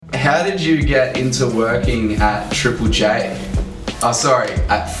How did you get into working at Triple J? Oh, sorry,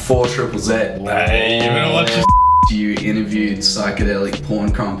 at 4ZZZ. Hey, you better watch your You interviewed Psychedelic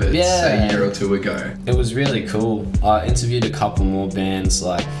Porn Crumpets a year or two ago. It was really cool. I interviewed a couple more bands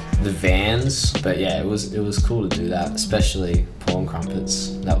like the Vans, but yeah, it was cool to do that, especially Porn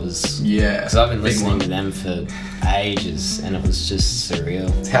Crumpets. That was because I've been listening to them for ages, and it was just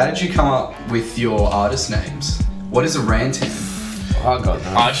surreal. How did you come up with your artist names? What is a rantan? I got no.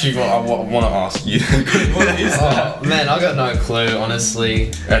 Actually, I want to ask you. What is that? Oh man, I got no clue,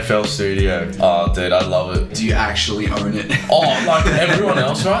 honestly. FL Studio. Oh, dude, I love it. Do you actually own it? Oh, like everyone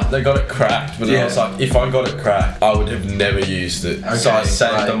else, right? They got it cracked, but I was like, if I got it cracked, I would have never used it. Okay, so I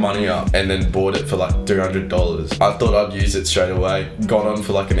saved the money up and then bought it for like $300. I thought I'd use it straight away. Got on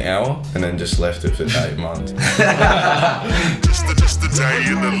for like an hour and then just left it for 8 months. Just a day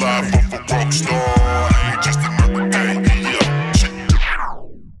in the life of a rock star. Ain't just another day.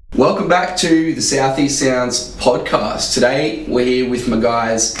 Welcome back to the Southeast Sounds podcast. Today we're here with my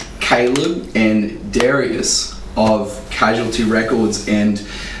guys Caleb and Darius of Casualty Records and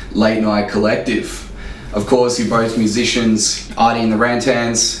Late Night Collective. Of course, you're both musicians, Artie and the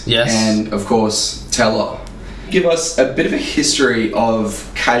Rantans, Yes. and of course Teller. Give us a bit of a history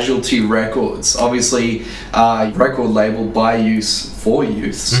of Casualty Records. Obviously, record label by youth for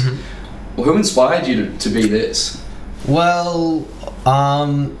youths. Well, who inspired you to be this? Well,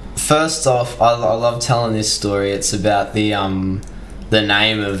 first off, I love telling this story. It's about the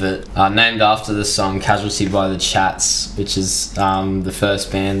name of it, named after the song "Casualty" by the Chats, which is the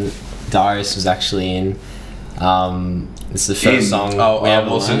first band Darius was actually in. It's the first song. I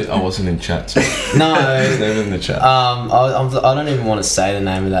wasn't in chat. No, I was never in the chat. I don't even want to say the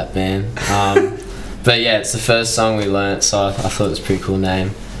name of that band. But yeah, it's the first song we learnt, so I thought it was a pretty cool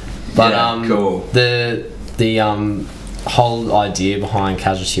name. But cool. The whole idea behind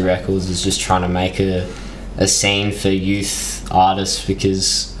Casualty Records is just trying to make a scene for youth artists,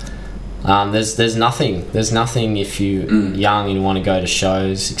 because there's nothing if you're young and you want to go to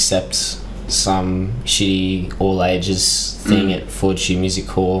shows except some shitty all ages thing at Fortitude Music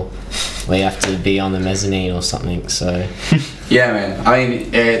Hall where you have to be on the mezzanine or something. So yeah, man. I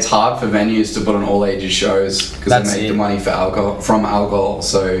mean, it's hard for venues to put on all ages shows because they make the money from alcohol.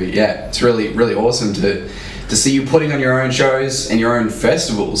 So yeah, it's really, really awesome to see you putting on your own shows and your own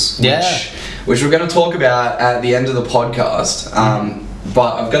festivals, which we're going to talk about at the end of the podcast.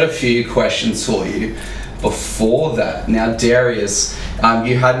 But I've got a few questions for you before that. Now, Darius,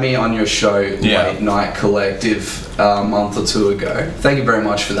 you had me on your show, Late Night Collective, a month or two ago. Thank you very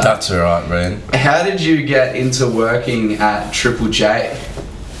much for that. That's alright, man. How did you get into working at Triple J?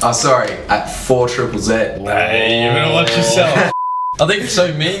 Oh, sorry, at 4ZZZ. Hey, you better watch yourself. I think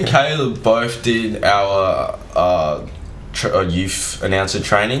so. Me and Caleb both did our youth announcer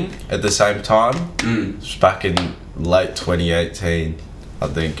training at the same time. It was back in late 2018, I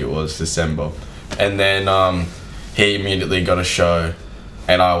think it was December. And then he immediately got a show,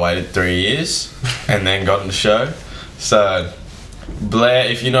 and I waited 3 years, and then got a show. So Blair,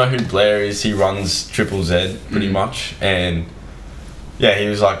 if you know who Blair is, he runs Triple Z pretty much, and yeah, he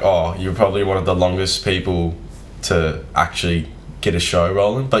was like, "Oh, you're probably one of the longest people to actually get a show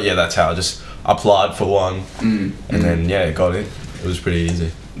rolling." But yeah, that's how I just applied for one, and then got in. It was pretty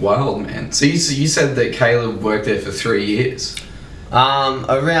easy. Wild, man. So you said that Caleb worked there for 3 years.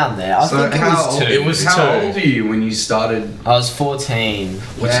 Around there. I think it was 2. How old were you when you started? I was 14,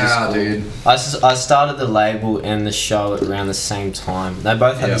 which is cool. Dude. I started the label and the show at around the same time. They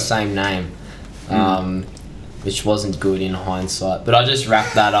both had the same name, which wasn't good in hindsight. But I just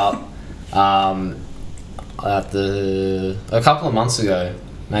wrapped that up a couple of months ago.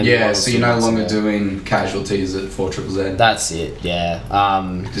 Maybe so you're no longer doing casualties at 4ZZZ. That's it. Yeah.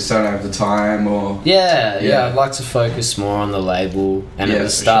 Just don't have the time, or I'd like to focus more on the label, and it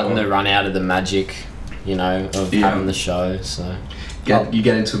was starting to run out of the magic, of having the show. So you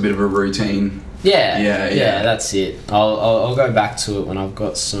get into a bit of a routine. Yeah, that's it. I'll go back to it when I've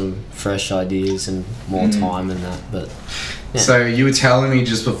got some fresh ideas and more time and that. But so you were telling me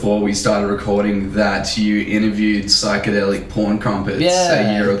just before we started recording that you interviewed Psychedelic Porn Crumpets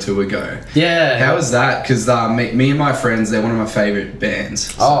a year or two ago. Yeah. How was that? Because me and my friends, they're one of my favourite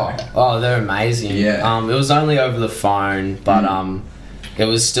bands. So. Oh, they're amazing. Yeah. It was only over the phone, but it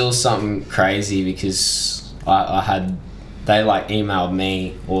was still something crazy because they emailed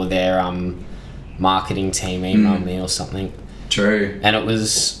me, or their marketing team emailed me or something. True. And it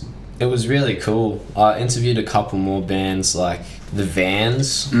was really cool. I interviewed a couple more bands like the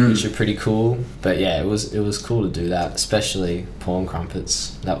Vans, which are pretty cool. But yeah, it was cool to do that, especially Pawn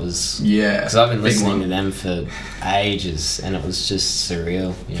Crumpets. That was because I've been listening to them for ages, and it was just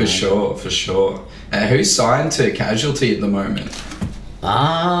surreal. For sure. Who's signed to Casualty at the moment?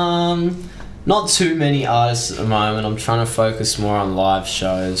 Not too many artists at the moment. I'm trying to focus more on live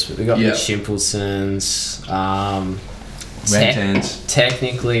shows. But we got the Shimpletons. Rantans.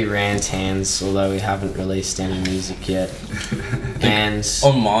 Technically Rantans, although we haven't released any music yet. And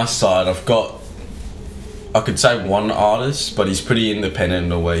on my side, I could say one artist, but he's pretty independent in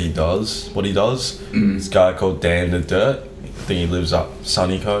the way he does what he does. This guy called Dan the Dirt. I think he lives up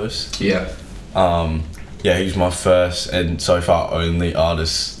Sunny Coast. Yeah. Yeah, he's my first and so far only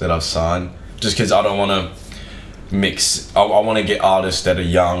artist that I've signed. Just because I don't want to mix. I want to get artists that are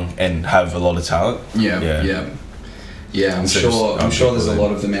young and have a lot of talent. Yeah, I'm sure there's a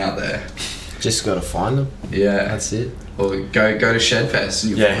lot of them out there. Just got to find them. Yeah. That's it. Or go to Shedfest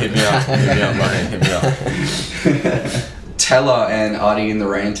and you'll hit me up. Hit me up. Teller and Artie and the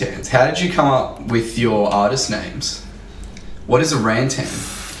Rantans. How did you come up with your artist names? What is a Rantan?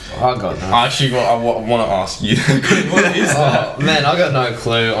 I got no. Actually, I want to ask you. What is that? Oh, man, I got no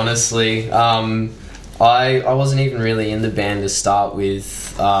clue, honestly. I wasn't even really in the band to start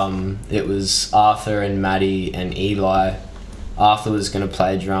with. It was Arthur and Maddie and Eli. Arthur was going to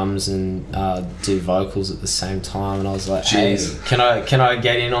play drums and do vocals at the same time, and I was like, "Hey, can I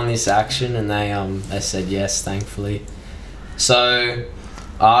get in on this action?" And they said yes, thankfully. So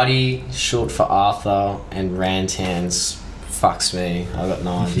Artie, short for Arthur, and Rantans. Fucks me. I got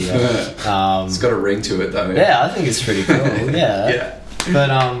no idea. It's got a ring to it though. Yeah, I think it's pretty cool. Yeah. Yeah. But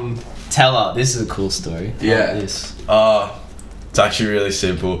Teller, this is a cool story. Yeah. This. It's actually really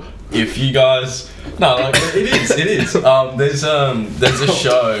simple. If you guys, it is. There's a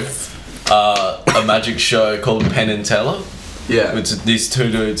show, a magic show called Penn and Teller. Yeah. It's these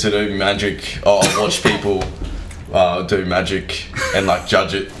two dudes who do magic. Watch people do magic and like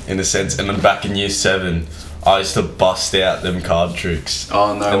judge it in a sense. And then back in year 7, I used to bust out them card tricks.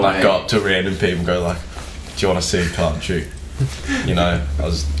 Oh no! And like go up to random people and go like, "Do you want to see a card trick?" You know, it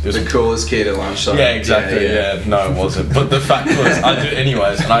was the coolest kid at lunchtime. Yeah, exactly. Yeah, no, it wasn't. But the fact was, I do it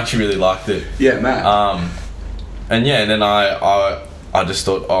anyways, and I actually really liked it. Yeah, Matt. And then I just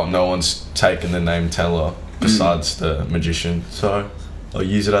thought, no one's taken the name Teller besides the magician, so I'll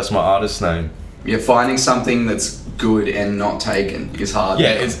use it as my artist name. Yeah, finding something that's good and not taken is hard.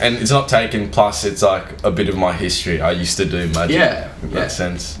 Yeah, it's not taken. Plus, it's like a bit of my history. I used to do magic. Yeah, in that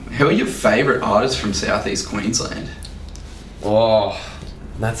sense. Who are your favourite artists from Southeast Queensland? Oh,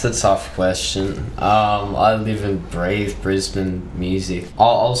 that's a tough question. I live and breathe Brisbane music.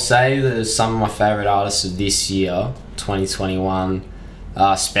 I'll say that some of my favourite artists of this year, 2021,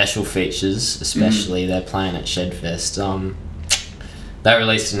 special features, especially they're playing at Shedfest. They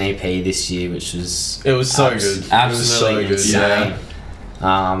released an EP this year, which was it was so good. Absolutely it was so good, insane.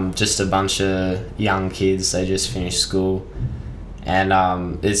 Yeah. Just a bunch of young kids. They just finished school, and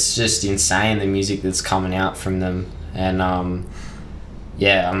it's just insane the music that's coming out from them. And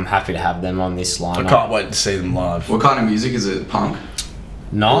yeah, I'm happy to have them on this lineup. I can't wait to see them live. What kind of music is it? Punk?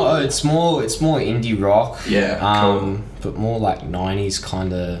 No, it's more indie rock. Yeah, cool. But more like 90s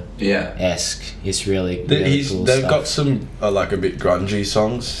kind of esque. It's really cool they've stuff. got some like a bit grungy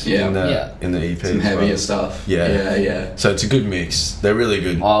songs in the EP. Some heavier stuff. Yeah. So it's a good mix. They're really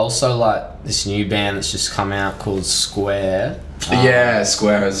good. I also like this new band that's just come out called Square.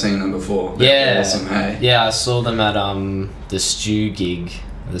 Square. I've seen them before. They're awesome. Hey. Yeah, I saw them at the Stew gig,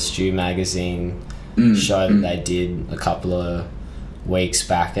 the Stew magazine show that they did a couple of weeks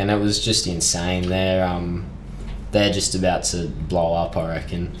back, and it was just insane. They're just about to blow up, I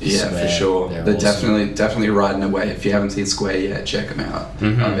reckon. Yeah, Square. for sure. They're awesome. definitely riding away. If you haven't seen Square yet, check them out.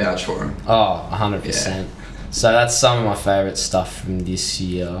 I vouch for them. Oh, 100%. So that's some of my favourite stuff from this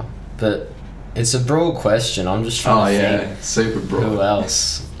year. But it's a broad question. I'm just trying to think. Super broad. Who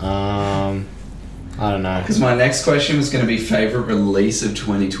else? I don't know. Because my next question was going to be favourite release of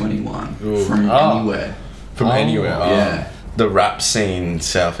 2021 from anywhere. From anywhere. Yeah. The rap scene in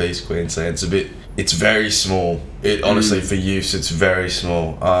Southeast Queensland, it's very small. It honestly, for youth, it's very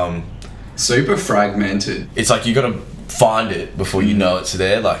small. Super fragmented. It's like you got to find it before you know it's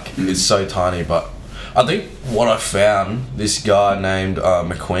there. Like it's so tiny. But I think what I found, this guy named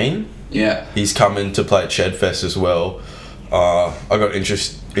McQueen. Yeah. He's coming to play at Shedfest as well. I got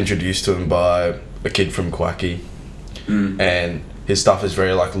introduced to him by a kid from Quacky, and his stuff is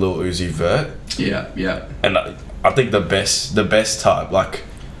very like Lil Uzi Vert. Yeah. And I think the best type, like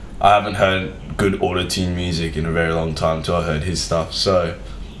I haven't heard good auto-tune music in a very long time till I heard his stuff. So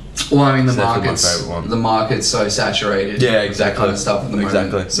Well, I mean, It's definitely my favourite one. the market's so saturated. Yeah, with that kind of stuff at the moment.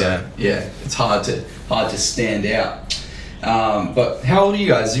 Exactly, So, yeah, it's hard to stand out. But how old are you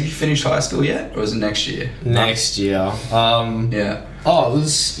guys? Have you finished high school yet, or is it next year? Next year. Yeah. Oh, it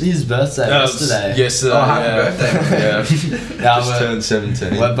was his birthday yesterday. Yesterday. Oh, happy birthday, man. Yeah. Yeah, Just turned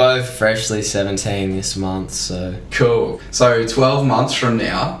 17. we're both freshly 17 this month, so. Cool. So 12 months from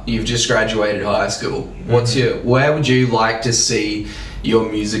now, you've just graduated high school. Where would you like to see your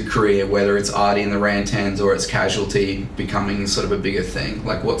music career, whether it's Artie and the Rantans or it's Casualty, becoming sort of a bigger thing?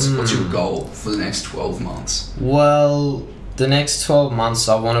 Like, what's your goal for the next 12 months? Well, the next 12 months,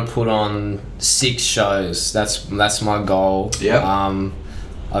 I want to put on 6 shows. That's my goal. Yep. I've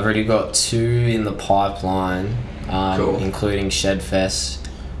already got 2 in the pipeline, Cool. including Shedfest.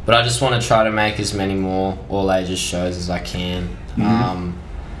 But I just want to try to make as many more all ages shows as I can.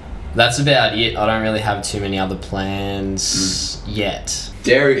 That's about it. I don't really have too many other plans yet.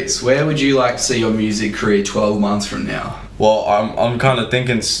 Darius, where would you like to see your music career 12 months from now? Well, I'm kind of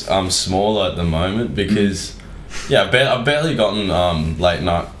thinking smaller at the moment because, yeah, I've barely gotten late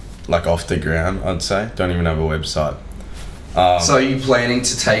night like off the ground. I'd say don't even have a website. So are you planning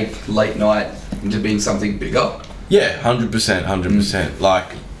to take late night into being something bigger? Yeah, 100%. Like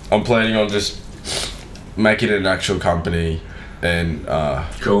I'm planning on just making it an actual company and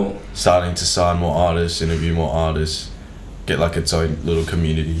Cool. starting to sign more artists, interview more artists, get like its own little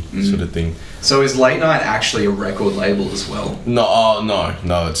community sort of thing. So is late night actually a record label as well? No,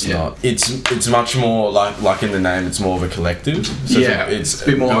 it's Yeah. not. It's much more like in the name. It's more of a collective. So Yeah, it's a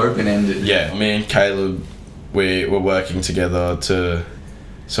bit more open-ended. Yeah, me and Caleb, we're working together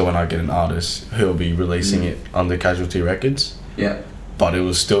so when I get an artist, he'll be releasing it under Casualty Records, Yeah. but it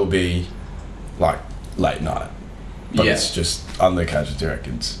will still be like late night. But Yeah. it's just under Casualty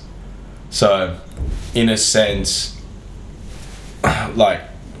Records. So, in a sense, like,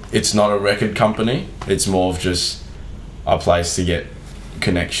 it's not a record company. It's more of just a place to get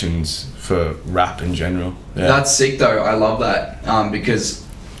connections for rap in general. Yeah. That's sick though. I love that because,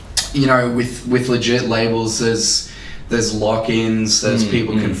 you know, with legit labels, there's lock-ins, there's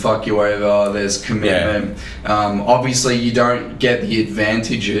people can fuck you over, there's commitment. Obviously, you don't get the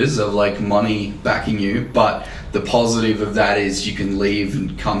advantages of like money backing you, but the positive of that is you can leave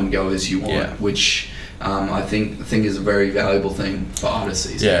and come and go as you want, which I think is a very valuable thing for artists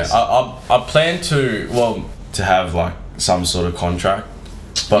these days. I plan to have like some sort of contract,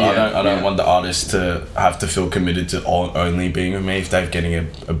 but I don't want the artist to have to feel committed to only being with me. If they're getting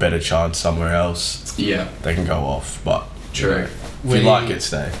a better charge somewhere else, they can go off. But True. If you like it,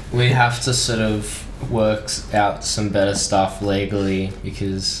 stay. We have to sort of work out some better stuff legally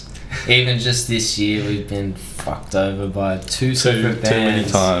because even just this year we've been fucked over by two separate bands. Too many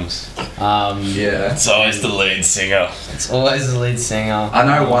times. It's always the lead singer. It's always the lead singer. I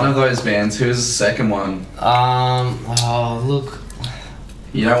know one of those bands. Who's the second one? Oh look.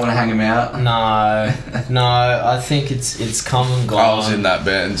 You don't want to hang him out? No. I think it's come and gone. I was in that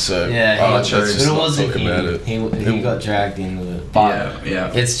band, so yeah, let's but just it not wasn't talk about him. it. He got dragged into it. But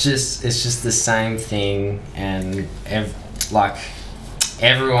Yeah. it's just the same thing, and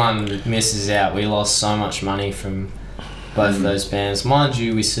everyone misses out. We lost so much money from both of those bands. Mind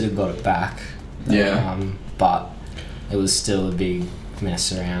you, we sort of got it back. Yeah. But it was still a big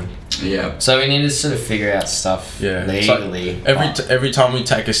mess around. Yeah. So we need to sort of figure out stuff It's like legally. every time we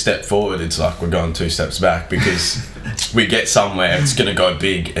take a step forward, it's like we're going 2 steps back because we get somewhere, it's gonna go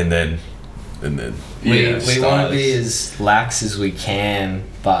big, and then we want to be as lax as we can,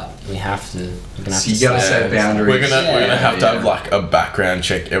 but we have to. We're gonna have So you gotta set boundaries. We're gonna have to have like a background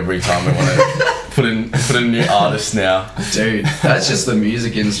check every time we want to put a new artist now. Dude, that's just the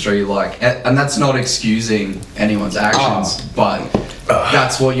music industry, like, and that's not excusing anyone's actions, but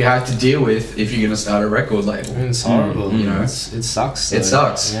that's what you have to deal with if you're gonna start a record label. It's horrible. You know, it sucks. It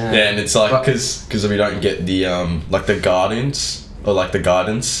sucks. Yeah. Yeah, and it's like because we don't get the like the guidance or like the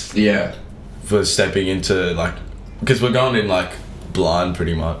guidance Yeah. for stepping into like because we're going in like blind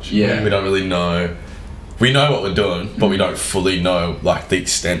pretty much. Yeah. We don't really know. We know what we're doing, but we don't fully know like the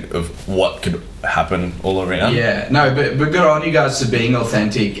extent of what could happen all around. Yeah. No, but good on you guys for being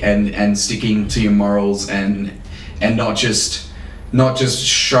authentic and sticking to your morals and not just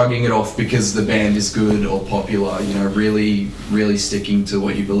shrugging it off because the band is good or popular. You know, really sticking to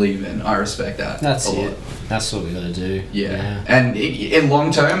what you believe in. I respect that. That's a it. lot. That's what we gotta do. Yeah. And in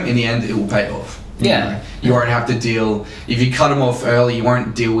long term, in the end, it will pay off. Yeah. You won't have to deal, if you cut them off early, you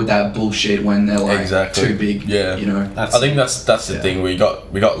won't deal with that bullshit when they're like too big. Yeah. You know? I think that's the thing. We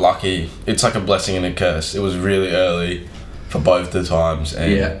got lucky. It's like a blessing and a curse. It was really early for both the times,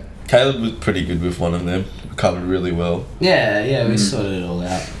 and Caleb was pretty good with one of them. Covered really well. Yeah, we sorted it all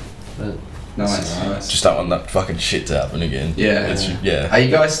out. But Nice. Just don't want that fucking shit to happen again. Yeah. Yeah. Are you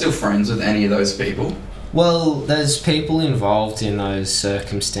guys still friends with any of those people? well, there's people involved in those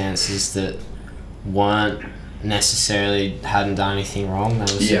circumstances that weren't necessarily hadn't done anything wrong. They were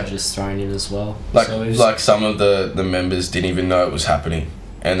sort of just thrown in as well. Like, So it was- like some of the members didn't even know it was happening,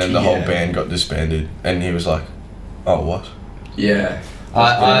 and then the whole Yeah. band got disbanded, and he was like, "Oh, what?" Yeah.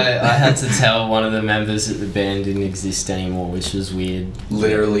 I had to tell one of the members that the band didn't exist anymore, which was weird.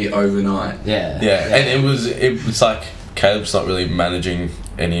 Literally overnight. Yeah. Yeah, and it was like Caleb's not really managing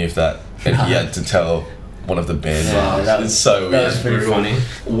any of that, and he had to tell one of the band Yeah, members. that It's was- so That was weird. pretty funny.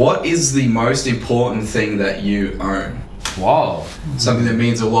 What is the most important thing that you own? Wow. Something that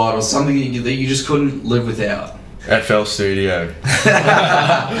means a lot, or something that you just couldn't live without? FL Studio.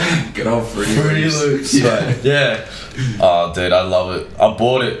 Good old Fruity Fruity Loops. Loops. Yeah. Yeah. Oh, dude, I love it. I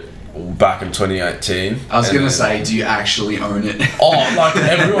bought it back in 2018. I was and gonna then- say, do you actually own it? Oh, like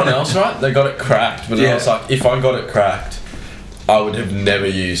everyone else, right? They got it cracked, but Yeah. I was like, if I got it cracked, I would have never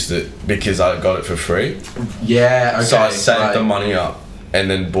used it because I got it for free. Yeah, okay. So I saved right. the money up and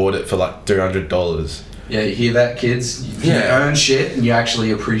then bought it for like $300. Yeah, you hear that, kids? You Yeah. own shit and you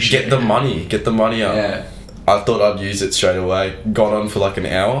actually appreciate Get the it. money up. Yeah. I thought I'd use it straight away. Got on for like an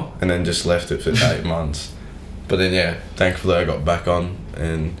hour and then just left it for 8 months. But then yeah, thankfully I got back on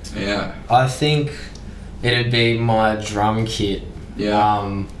and Yeah. I think it'd be my drum kit.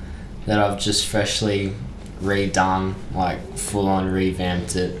 Yeah. That I've just freshly redone, like full on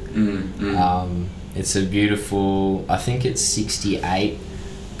revamped it. It's a beautiful, I think it's 68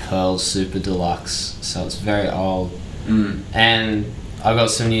 Pearl Super Deluxe, so it's very old. And I got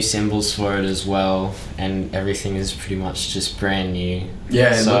some new cymbals for it as well, and everything is pretty much just brand new.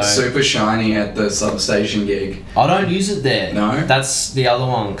 Yeah, it So- looks super shiny at the substation gig. I don't use it there. No? That's the other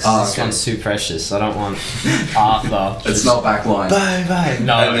one, because Oh, this okay. one's too precious. I don't want Arthur. It's just- not backline.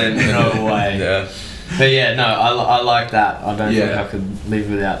 No, and then, no way. Yeah. But yeah, no, I like that. I don't think Yeah. I could live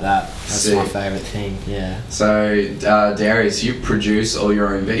without that. That's my Sick. favourite thing, yeah. So, Darius, you produce all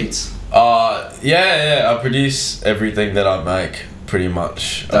your own beats. Yeah, I produce everything that I make pretty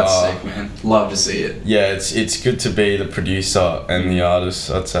much. That's sick, man. Love to see it. Yeah, it's good to be the producer and the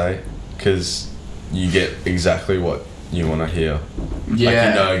artist, I'd say, because you get exactly what you want to hear. Yeah.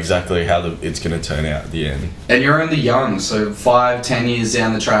 Like you know exactly how it's going to turn out at the end. And you're only young, so 5-10 years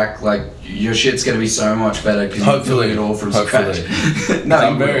down the track, like your shit's gonna be so much better because you're doing it all from scratch. No,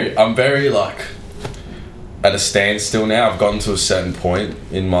 I'm very like at a standstill now. I've gotten to a certain point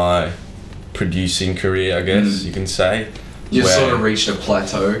in my producing career, I guess you can say. You've where- sort of reached a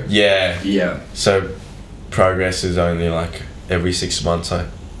plateau. Yeah. Yeah. So progress is only like every 6 months I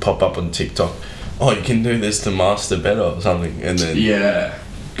pop up on TikTok. Oh, you can do this to master better or something, and then Yeah.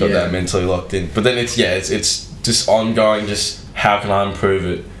 got yeah. that mentally locked in. But then it's just ongoing. Just how can I improve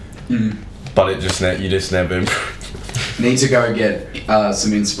it? But you just never improve. Need to go get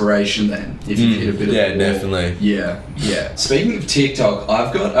some inspiration then if you hit a bit of Yeah, a wall. definitely. Yeah. Speaking of TikTok,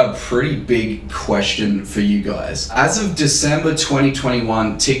 I've got a pretty big question for you guys. As of December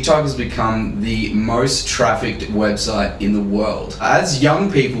 2021, TikTok has become the most trafficked website in the world. As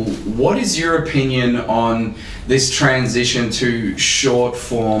young people, what is your opinion on this transition to short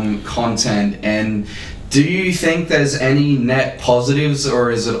form content, and do you think there's any net positives,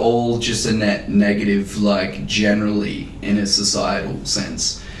 or is it all just a net negative, like generally in a societal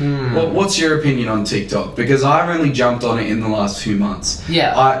sense? What's your opinion on TikTok? Because I've only jumped on it in the last few months.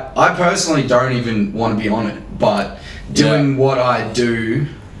 Yeah. I personally don't even want to be on it, but doing what I do,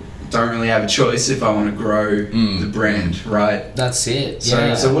 don't really have a choice if I want to grow the brand, right? That's it. So,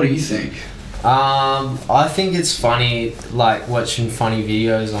 Yeah. so what do you think? I think it's funny, like watching funny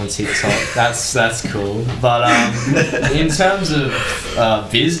videos on TikTok. that's cool. But in terms of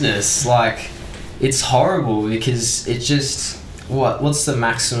business, like it's horrible because it just what's the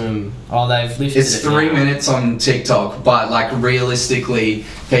maximum? Oh, they've lifted It's it 3 now. minutes on TikTok, but like realistically,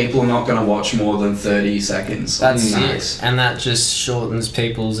 people are not going to watch more than 30 seconds. That's max. it, and that just shortens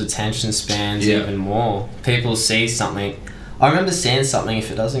people's attention spans Yeah. even more. People see something. I remember seeing something,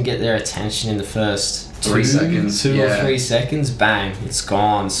 if it doesn't get their attention in the first 3 seconds, two yeah. or 3 seconds, bang, it's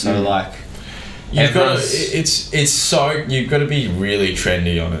gone. So like, You've got to, everyone's- it's so you've got to be really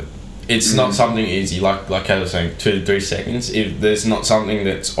trendy on it. It's not something easy. Like I was saying, 2 to 3 seconds. If there's not something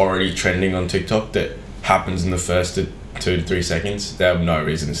that's already trending on TikTok that happens in the first 2 to 3 seconds, they have no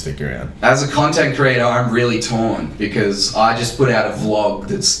reason to stick around. As a content creator, I'm really torn because I just put out a vlog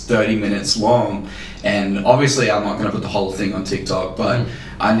that's 30 minutes long, and obviously I'm not going to put the whole thing on TikTok, but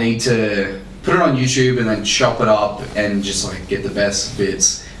I need to put it on YouTube and then chop it up and just like get the best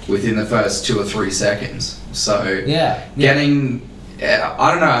bits within the first 2 or 3 seconds. So yeah. getting yeah,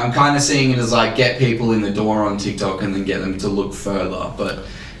 I don't know. I'm kind of seeing it as like get people in the door on TikTok and then get them to look further, but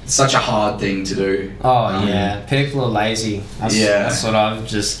it's such a hard thing to do. Oh yeah, people are lazy. Yeah. That's what I've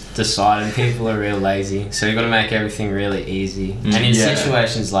just decided. People are real lazy, so you've got to make everything really easy. And in Yeah.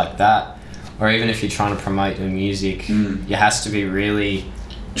 situations like that, or even if you're trying to promote your music, it has to be really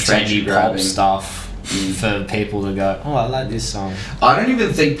trendy pop Attention-grabbing. stuff for people to go, oh, I like this song. I don't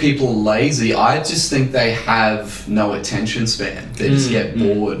even think people are lazy. I just think they have no attention span. They just get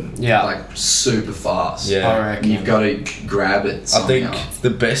bored, Yeah. like super fast. Yeah. I And reckon. you've got to grab it I somehow. think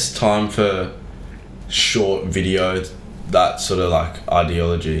the best time for short video, that sort of like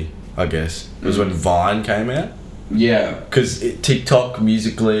ideology, I guess, was when Vine came out. Yeah. Because TikTok,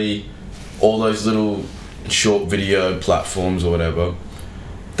 Musically, all those little short video platforms or whatever,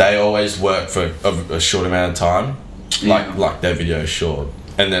 they always work for a short amount of time. Yeah. Like their video is short,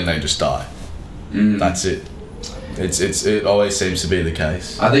 and then they just die. Mm. That's it. It always seems to be the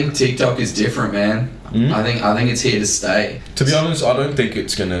case. I think TikTok is different, man. I think it's here to stay. To be honest, I don't think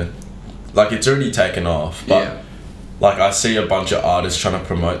it's gonna, like, it's already taken off, but Yeah. like I see a bunch of artists trying to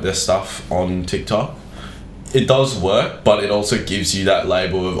promote their stuff on TikTok. It does work, but it also gives you that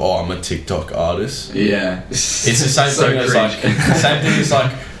label of, oh, I'm a TikTok artist. Yeah. It's the same So thing as like cringe. same thing as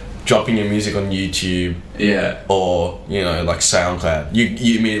like dropping your music on YouTube Yeah. or, you know, like SoundCloud.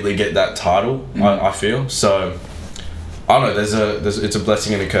 You immediately get that title. I feel so. I don't know. It's a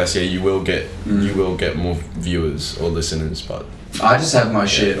blessing and a curse. Yeah, you will get more viewers or listeners, but I just have my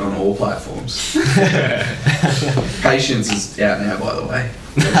shit on all platforms. Patience is out now, by the way.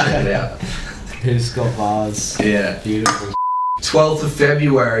 Go check it out. Who's got bars? Yeah. Beautiful. 12th of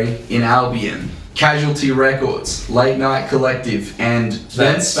February in Albion. Casualty Records, Late Night Collective, and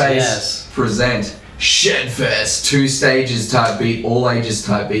Vent Space yes. present Shedfest. 2 stages type beat, all ages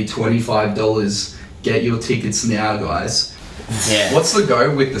type beat, $25. Get your tickets now, guys. Yeah. What's the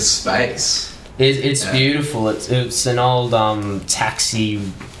go with the space? It's Yeah. beautiful. It's an old taxi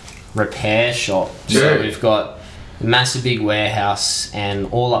repair shop. So Dude. we've got a massive big warehouse, and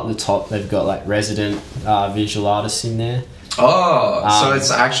all up the top they've got like resident visual artists in there. Oh, so Um,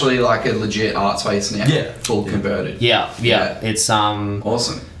 it's actually like a legit art space now. Yeah. Full converted. Yeah. Yeah. It's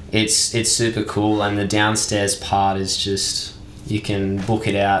Awesome. it's super cool, and the downstairs part is just, you can book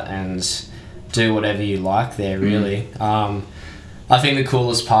it out and do whatever you like there, really. I think the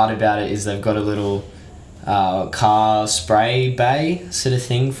coolest part about it is they've got a little car spray bay sort of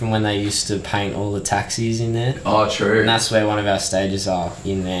thing from when they used to paint all the taxis in there, Oh, true. and that's where one of our stages are,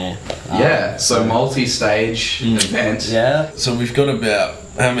 in there. Yeah, so multi-stage event. Yeah, so we've got about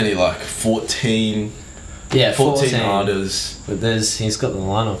how many, like 14 yeah, 14 artists. But he's got the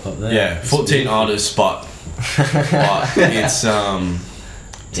lineup up there. Yeah, It's 14 beautiful. artists, but it's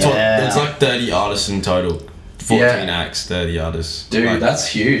Yeah. it's like 30 artists in total. 14 Yeah. acts, 30 artists. Dude, Like, that's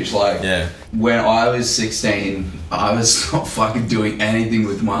huge. Like, yeah. when I was 16, I was not fucking doing anything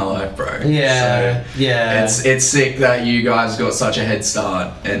with my life, bro. Yeah, So yeah. it's sick that you guys got such a head start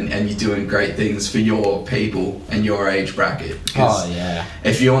and you're doing great things for your people and your age bracket. 'Cause Oh yeah.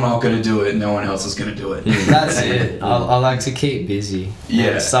 if you're not going to do it, no one else is going to do it. That's it. I like to keep busy. Yeah.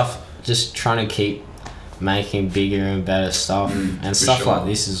 And stuff, just trying to keep making bigger and better stuff. And for stuff sure. like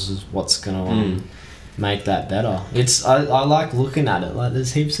this is what's going to make that better. I like looking at it. Like,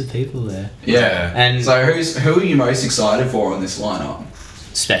 there's heaps of people there. Yeah. And So who are you most excited for on this lineup?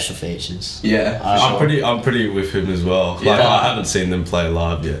 special features. Yeah. for I'm sure. I'm pretty with him as well. Like, Yeah. I haven't seen them play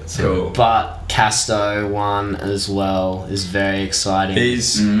live yet. So. Cool. But Casto one as well is very exciting.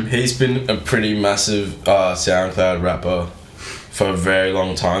 He's been a pretty massive SoundCloud rapper for a very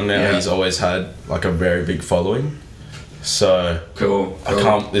long time now. Yeah. He's always had like a very big following. So Cool. I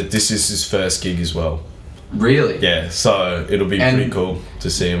can't. This is his first gig as well. Really? Yeah, so it'll be And- pretty cool to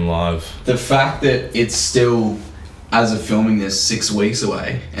see him live. The fact that it's still, as of filming this, 6 weeks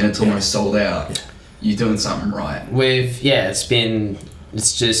away and it's almost sold out, you're doing something right.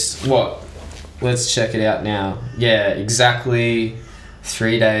 It's just, what? Let's check it out now. Yeah, exactly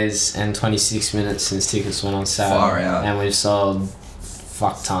 3 days and 26 minutes since tickets went on sale. Far out. And we've sold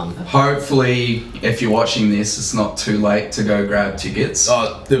fuck ton. Hopefully, if you're watching this, it's not too late to go grab tickets.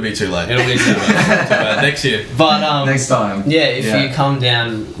 Oh, it'll be too late. It'll be too late. Next year. But Next time. yeah, if you come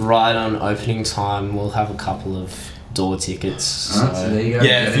down right on opening time, we'll have a couple of door tickets. So, So there you go.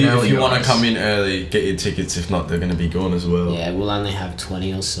 Yeah, Get if in you early, want to guys. come in early, get your tickets. If not, they're going to be gone as well. yeah, we'll only have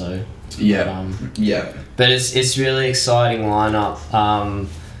 20 or so. Yeah. Um, Yeah. But it's really exciting lineup.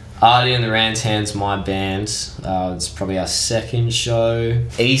 Artie and the Rantans, my band. It's probably our second show.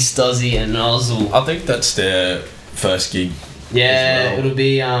 East Aussie and Nozzle. I think that's their first gig. Yeah, as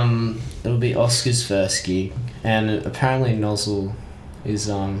well. it'll be Oscar's first gig, and apparently Nozzle is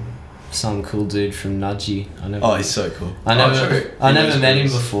some cool dude from Nudgy. Oh, he's so cool. I true. never met him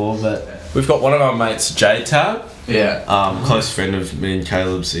before, but We've got one of our mates, J-Tab, Yeah. close friend of me and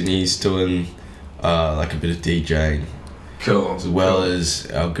Caleb's, and he's doing like a bit of DJing, Cool. as well as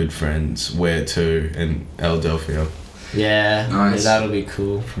our good friends Where To and El Delphio. yeah, Nice. that'll be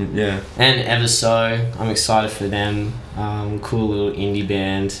cool. Yeah. And Everso, I'm excited for them. Cool little indie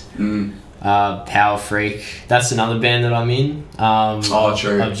band. Power Freak, that's another band that I'm in.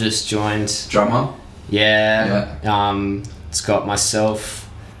 True. I've just joined. Drummer. Yeah. It's got myself,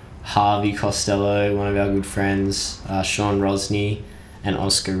 Harvey Costello, one of our good friends, Sean Rosny, and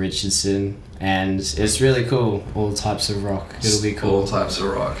Oscar Richardson, and it's really cool. All types of rock. It'll be cool. All types of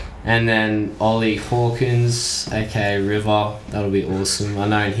rock. And then Ollie Hawkins, aka River, that'll be awesome. I've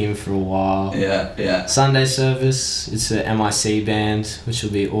known him for a while. Yeah. Sunday Service, it's a MIC band, which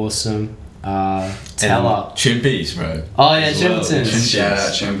will be awesome. Teller. And Chimpies, bro. Oh yeah, As well. Chimpleton's. Shout out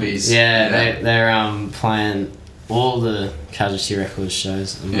Chimpies. Yeah, they're playing all the Casualty Records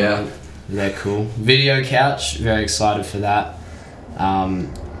shows at the moment. They're cool. Video Couch, very excited for that.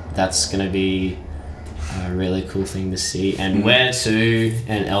 That's gonna be a really cool thing to see. And Where To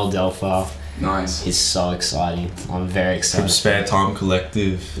and El Delpha Nice. is so exciting. I'm very excited. From Spare Time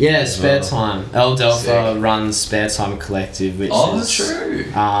Collective. Yeah, as Spare well. Time. El Delpha Sick. runs Spare Time Collective, which That's is true.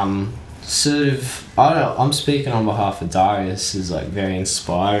 sort of, I don't know, I'm speaking on behalf of Darius, is like very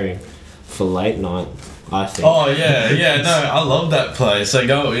inspiring for late night, I think. Oh yeah, no, I love that place. I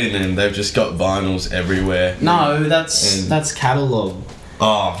go in and they've just got vinyls everywhere. No, that's catalogue.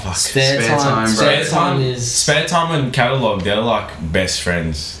 Oh fuck. Spare Spare time, Time, Spare bro. Time is Spare Time and Catalog, they're like best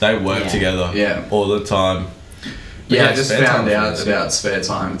friends. They work Yeah. together Yeah. all the time. But Yeah, I just Spare found Time's out awesome. about Spare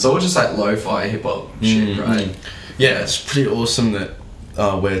Time. It's all just like lo-fi hip hop shit, right? Yeah, it's pretty awesome that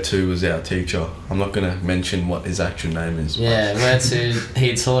Where To was our teacher. I'm not gonna mention what his actual name is. but- Yeah, Where To,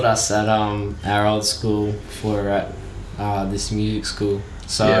 he taught us at our old school before we were at this music school.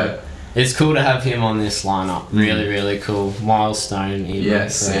 So Yeah. it's cool to have him on this lineup. Really, really cool. Milestone even Yeah, for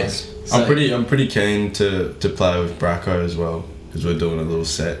sick. us. I'm pretty keen to play with Bracco as well because we're doing a little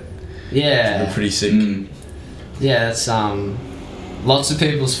set. Yeah. We're pretty sick. Yeah, it's lots of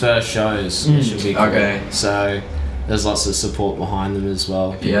people's first shows, which will be cool. Okay. So there's lots of support behind them as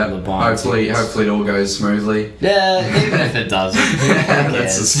well. People Yeah. are buying Hopefully tickets. it all goes smoothly. Yeah, even if it doesn't. who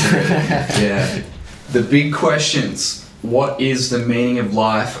That's the cares? spirit. Yeah. The big questions. What is the meaning of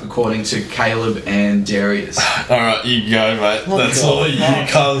life according to Caleb and Darius? All right, you go, mate. What That's the all you,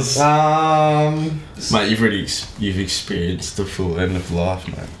 cuz. Mate, you've experienced the full end of life,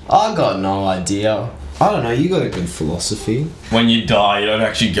 mate. I got no idea. I don't know. You got a good philosophy. When you die, you don't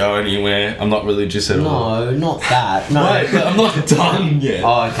actually go anywhere. I'm not religious at all. No, not that. No. Wait, I'm not done yet.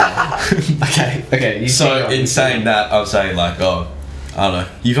 Oh, okay. okay. You So keep going. in saying that, I'm saying like, I don't know.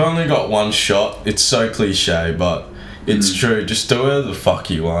 You've only got one shot. It's so cliche, but it's true. Just do whatever the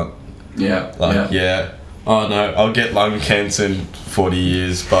fuck you want. Yeah. Like, yeah. Oh no, I'll get lung cancer in 40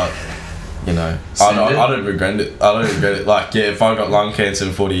 years, but you know, I don't regret it. I don't regret it. Like, yeah, if I got lung cancer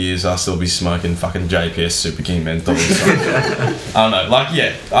in 40 years, I'll still be smoking fucking JPS Super King menthol or something. I don't know. Like,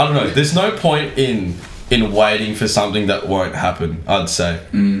 yeah, I don't know. There's no point in waiting for something that won't happen. I'd say.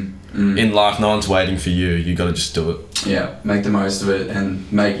 In life, no one's waiting for you. You got to just do it. Yeah. Make the most of it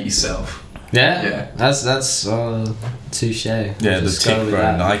and make it yourself. Yeah. Yeah. That's touche. Yeah, the Just go tick, with bro.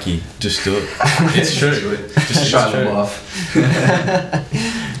 that. Nike. Just do it. It's true. Just try to laugh.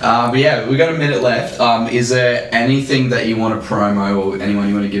 But yeah, we got a minute left. Is there anything that you want to promo or anyone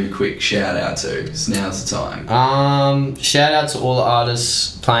you want to give a quick shout out to? 'Cause now's the time. Shout out to all the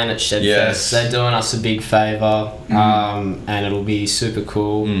artists playing at Shedfest. Yes. They're doing us a big favour. And it'll be super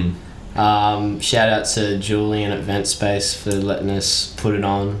cool. Shout out to Julian at Vent Space for letting us put it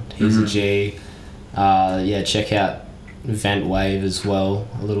on. He's a G. Yeah, check out Vent Wave as well,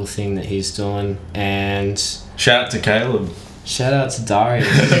 a little thing that he's doing. And Shout out to Caleb. shout out to Darius.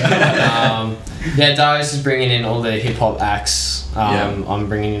 Yeah, Darius is bringing in all the hip hop acts. I'm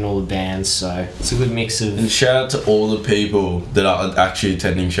bringing in all the bands, so it's a good mix of. And shout out to all the people that are actually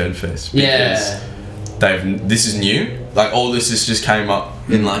attending Shedfest. Yeah. This is new. Like, all this has just came up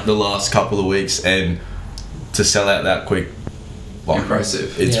in like the last couple of weeks, and to sell out that quick, like,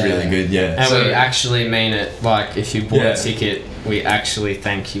 Impressive. it's Yeah. really good. Yeah. And So- we actually mean it. Like, if you bought Yeah. a ticket, we actually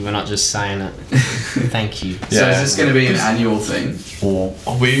thank you. We're not just saying it. Thank you. So Yeah. is this going to be an annual thing? We'll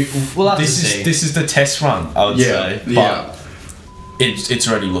have to see. This is the test run, I would say. But Yeah. it's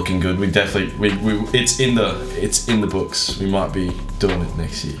already looking good. We definitely it's in the books. We might be doing it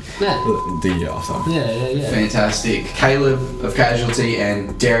next year. Yeah. The year after. Yeah. Fantastic. Caleb of Casualty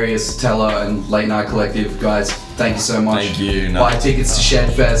and Darius Teller and Late Night Collective, guys, thank you so much. Thank you. Buy tickets to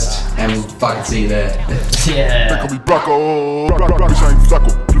Shedfest and we'll fucking see you there. They Yeah. call me Brocco. Bitch, I ain't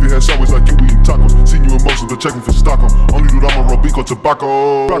flaco. Live your head sideways like you eating tacos. Seen you in motion, but checking for Stockholm. Only dude I'm a Robico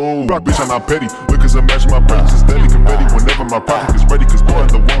tobacco. Bitch, I'm not petty. Look as a match, my presence is deadly. Confetti whenever my project is ready. Cause boy, I'm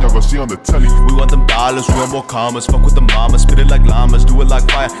the one y'all gon' see on the telly. We want them dollars, we want more commas. Fuck with the mama, spit it like llamas, do it like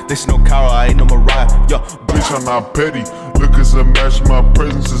fire. They see no Cara, I ain't no Mariah. Yo, Bitch, I'm not petty. Look as a match, my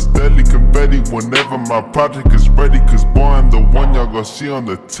presence is deadly. Confetti whenever my project is ready. Cause boy, I'm the one y'all gon' see on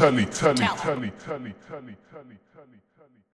the telly.